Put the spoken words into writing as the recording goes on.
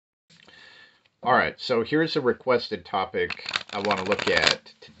All right, so here's a requested topic I want to look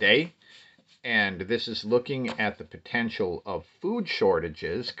at today, and this is looking at the potential of food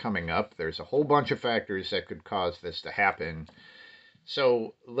shortages coming up. There's a whole bunch of factors that could cause this to happen.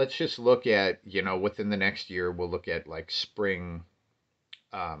 So let's just look at, within the next year, we'll look at like spring,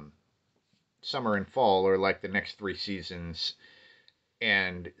 um, summer, and fall, or like the next 3 seasons,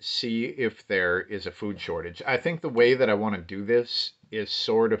 and see if there is a food shortage. I think the way that I want to do this is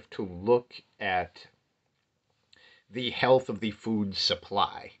sort of to look at the health of the food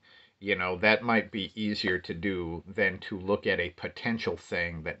supply. That might be easier to do than to look at a potential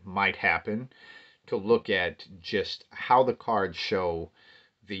thing that might happen, to look at just how the cards show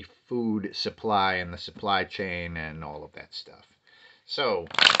the food supply and the supply chain and all of that stuff. So,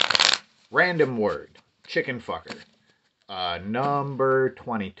 random word chicken fucker. Number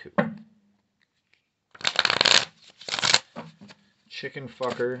 22. Chicken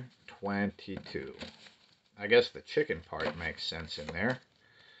fucker 22. I guess the chicken part makes sense in there.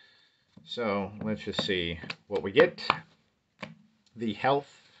 So let's just see what we get. The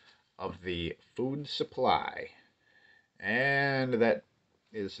health of the food supply. And that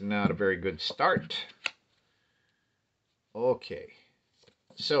is not a very good start. Okay.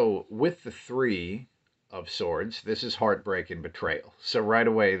 So with the 3 of Swords, this is heartbreak and betrayal. So right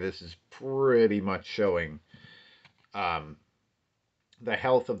away, this is pretty much showing um, the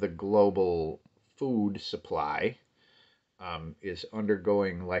health of the global food supply is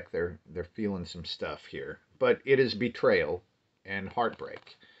undergoing, like they're feeling some stuff here, but it is betrayal and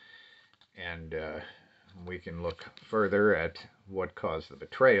heartbreak, and we can look further at what caused the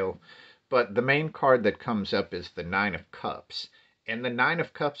betrayal. But the main card that comes up is the Nine of Cups, and the Nine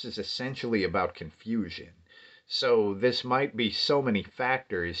of Cups is essentially about confusion. So this might be so many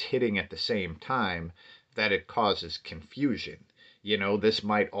factors hitting at the same time that it causes confusion. This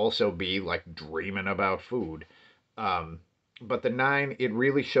might also be like dreaming about food. Um, but the 9, it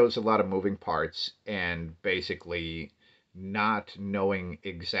really shows a lot of moving parts and basically not knowing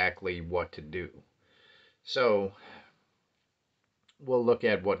exactly what to do. So we'll look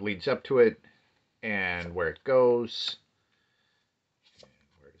at what leads up to it and where it goes.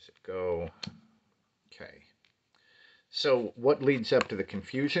 Where does it go? Okay. So what leads up to the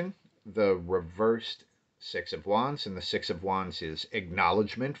confusion? The reversed Six of Wands, and the Six of Wands is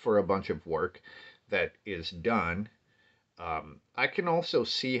acknowledgement for a bunch of work that is done. I can also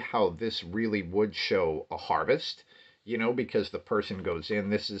see how this really would show a harvest, because the person goes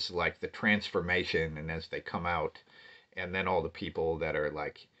in. This is like the transformation, and as they come out, and then all the people that are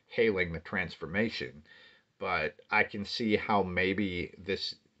like hailing the transformation. But I can see how maybe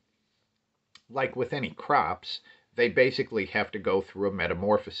this, like with any crops, they basically have to go through a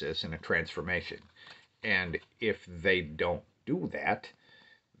metamorphosis and a transformation. And if they don't do that,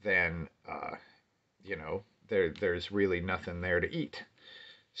 then there's really nothing there to eat.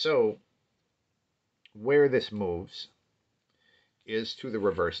 So where this moves is to the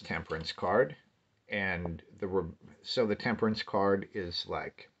reverse Temperance card, and so the Temperance card is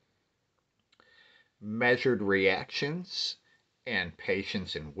like measured reactions and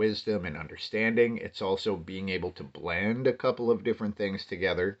patience and wisdom and understanding. It's also being able to blend a couple of different things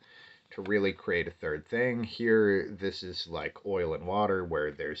together to really create a third thing. Here, this is like oil and water, where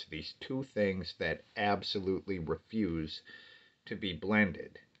there's these two things that absolutely refuse to be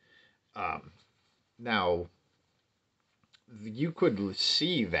blended. Now, you could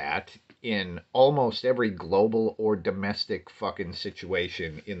see that in almost every global or domestic fucking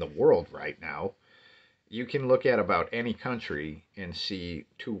situation in the world right now. You can look at about any country and see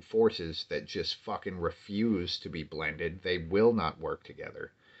two forces that just fucking refuse to be blended. They will not work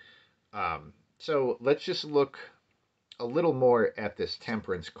together. So let's just look a little more at this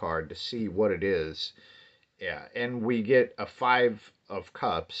Temperance card to see what it is. Yeah, and we get a 5 of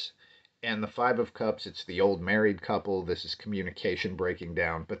Cups, and the 5 of Cups, it's the old married couple. This is communication breaking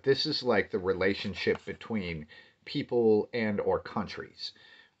down, but this is like the relationship between people and or countries,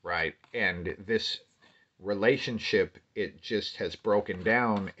 right? And this relationship, it just has broken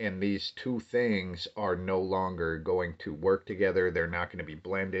down, and these two things are no longer going to work together. They're not going to be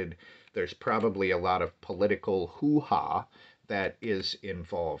blended. There's probably a lot of political hoo-ha that is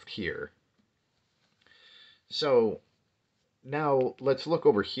involved here. So now let's look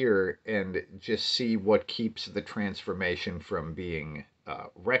over here and just see what keeps the transformation from being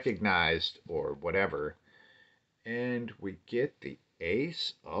recognized or whatever. And we get the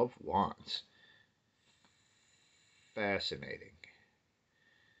Ace of Wands. Fascinating.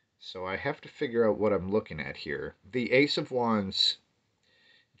 So I have to figure out what I'm looking at here. The Ace of Wands,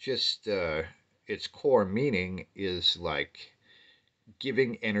 just its core meaning is like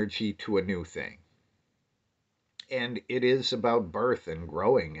giving energy to a new thing. And it is about birth and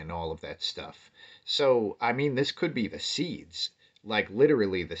growing and all of that stuff. So, I mean, this could be the seeds, like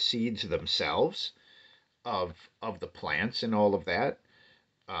literally the seeds themselves of the plants and all of that.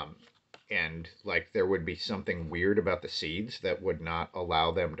 Um, and like there would be something weird about the seeds that would not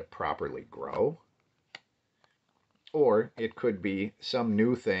allow them to properly grow. Or it could be some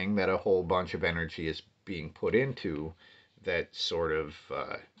new thing that a whole bunch of energy is being put into that sort of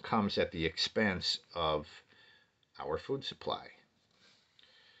comes at the expense of our food supply.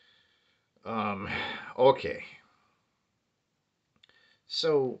 Um, okay,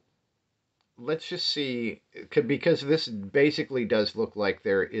 so let's just see, because this basically does look like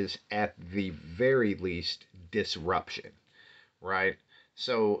there is at the very least disruption, right?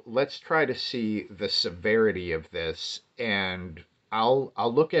 So let's try to see the severity of this, and I'll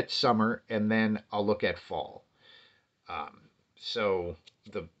look at summer and then I'll look at fall. Um, so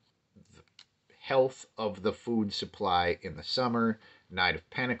the health of the food supply in the summer, Knight of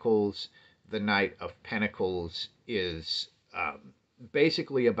Pentacles. The Knight of Pentacles is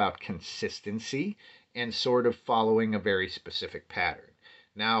basically about consistency and sort of following a very specific pattern.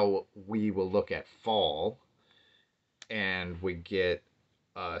 Now we will look at fall, and we get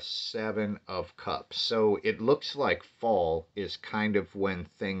a Seven of Cups. So it looks like fall is kind of when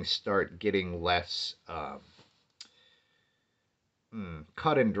things start getting less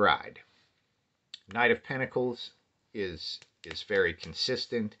cut and dried. Knight of Pentacles is very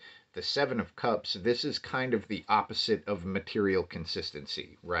consistent. The Seven of Cups, this is kind of the opposite of material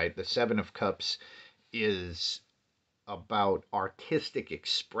consistency, right? The Seven of Cups is about artistic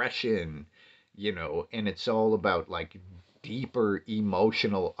expression, and it's all about like deeper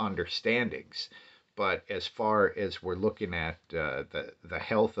emotional understandings. But as far as we're looking at the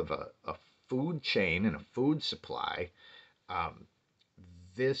health of a food chain and a food supply, um,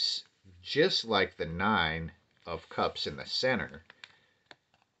 this, just like the Nine of Cups in the center,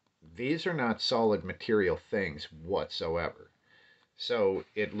 these are not solid material things whatsoever. So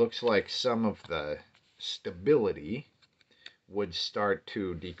it looks like some of the stability would start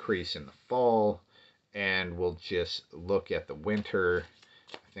to decrease in the fall, and we'll just look at the winter.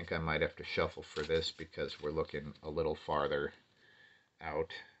 I think I might have to shuffle for this because we're looking a little farther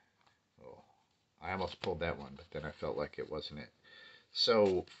out. Oh, I almost pulled that one, but then I felt like it wasn't it.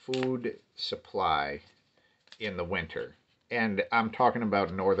 So, food supply in the winter. And I'm talking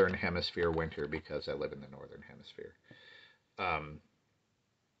about Northern Hemisphere winter because I live in the Northern Hemisphere. Um,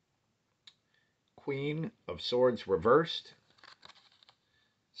 Queen of Swords reversed.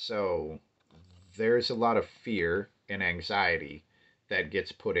 So there's a lot of fear and anxiety that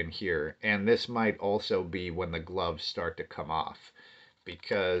gets put in here. And this might also be when the gloves start to come off,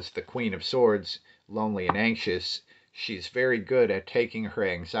 because the Queen of Swords, lonely and anxious, she's very good at taking her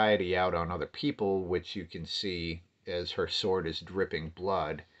anxiety out on other people, which you can see as her sword is dripping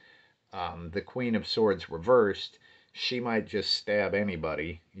blood. The Queen of Swords reversed, she might just stab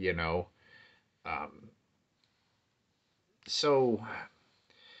anybody. Um, so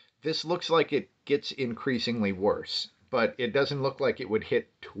this looks like it gets increasingly worse, but it doesn't look like it would hit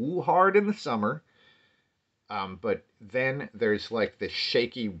too hard in the summer. But then there's like this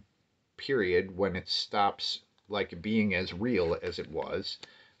shaky period when it stops like being as real as it was,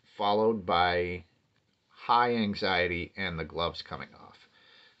 followed by high anxiety and the gloves coming off.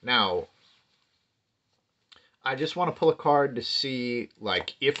 Now, I just want to pull a card to see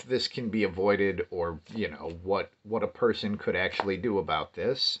like if this can be avoided, or what a person could actually do about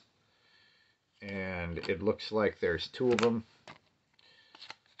this. And it looks like there's two of them.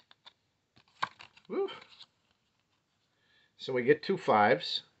 Woo. So we get two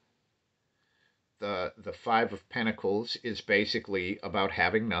fives. The Five of Pentacles is basically about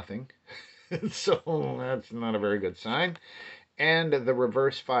having nothing. So that's not a very good sign. And the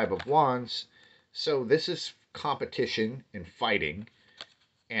reverse Five of Wands. So this is competition and fighting.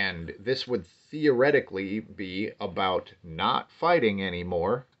 And this would theoretically be about not fighting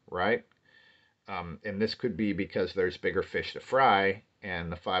anymore, right? And this could be because there's bigger fish to fry.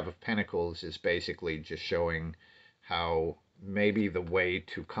 And the Five of Pentacles is basically just showing how maybe the way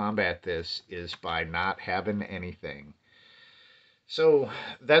to combat this is by not having anything. So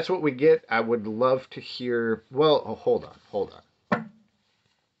that's what we get. I would love to hear. Well, oh, hold on.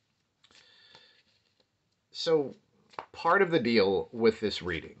 So part of the deal with this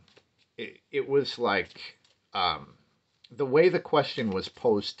reading, it was like the way the question was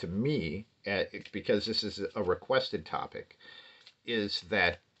posed to me, because this is a requested topic, is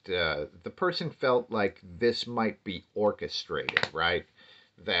that the person felt like this might be orchestrated, right?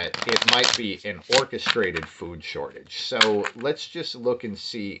 that it might be an orchestrated food shortage. So let's just look and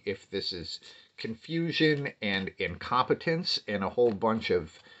see if this is confusion and incompetence and a whole bunch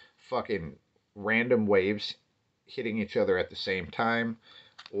of fucking random waves hitting each other at the same time,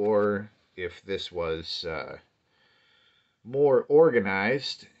 or if this was more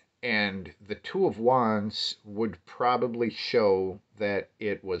organized, and the Two of Wands would probably show that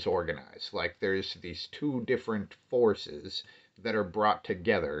it was organized. Like there's these two different forces that are brought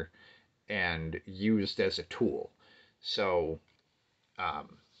together and used as a tool. So,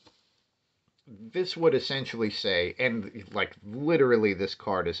 um, this would essentially say, and like literally, this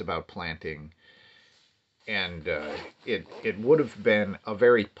card is about planting, and it would have been a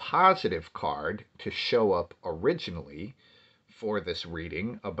very positive card to show up originally for this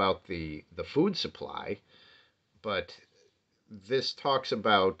reading about the food supply, but this talks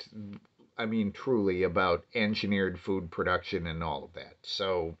about, I mean, truly about engineered food production and all of that.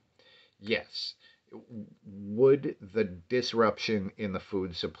 So, yes, would the disruption in the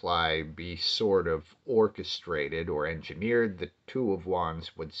food supply be sort of orchestrated or engineered? The Two of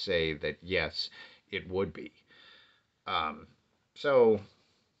Wands would say that yes, it would be. Um, so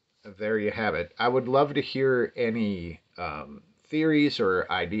there you have it. I would love to hear any theories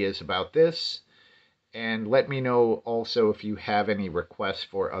or ideas about this. And let me know also if you have any requests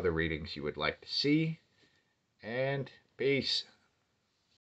for other readings you would like to see. And peace.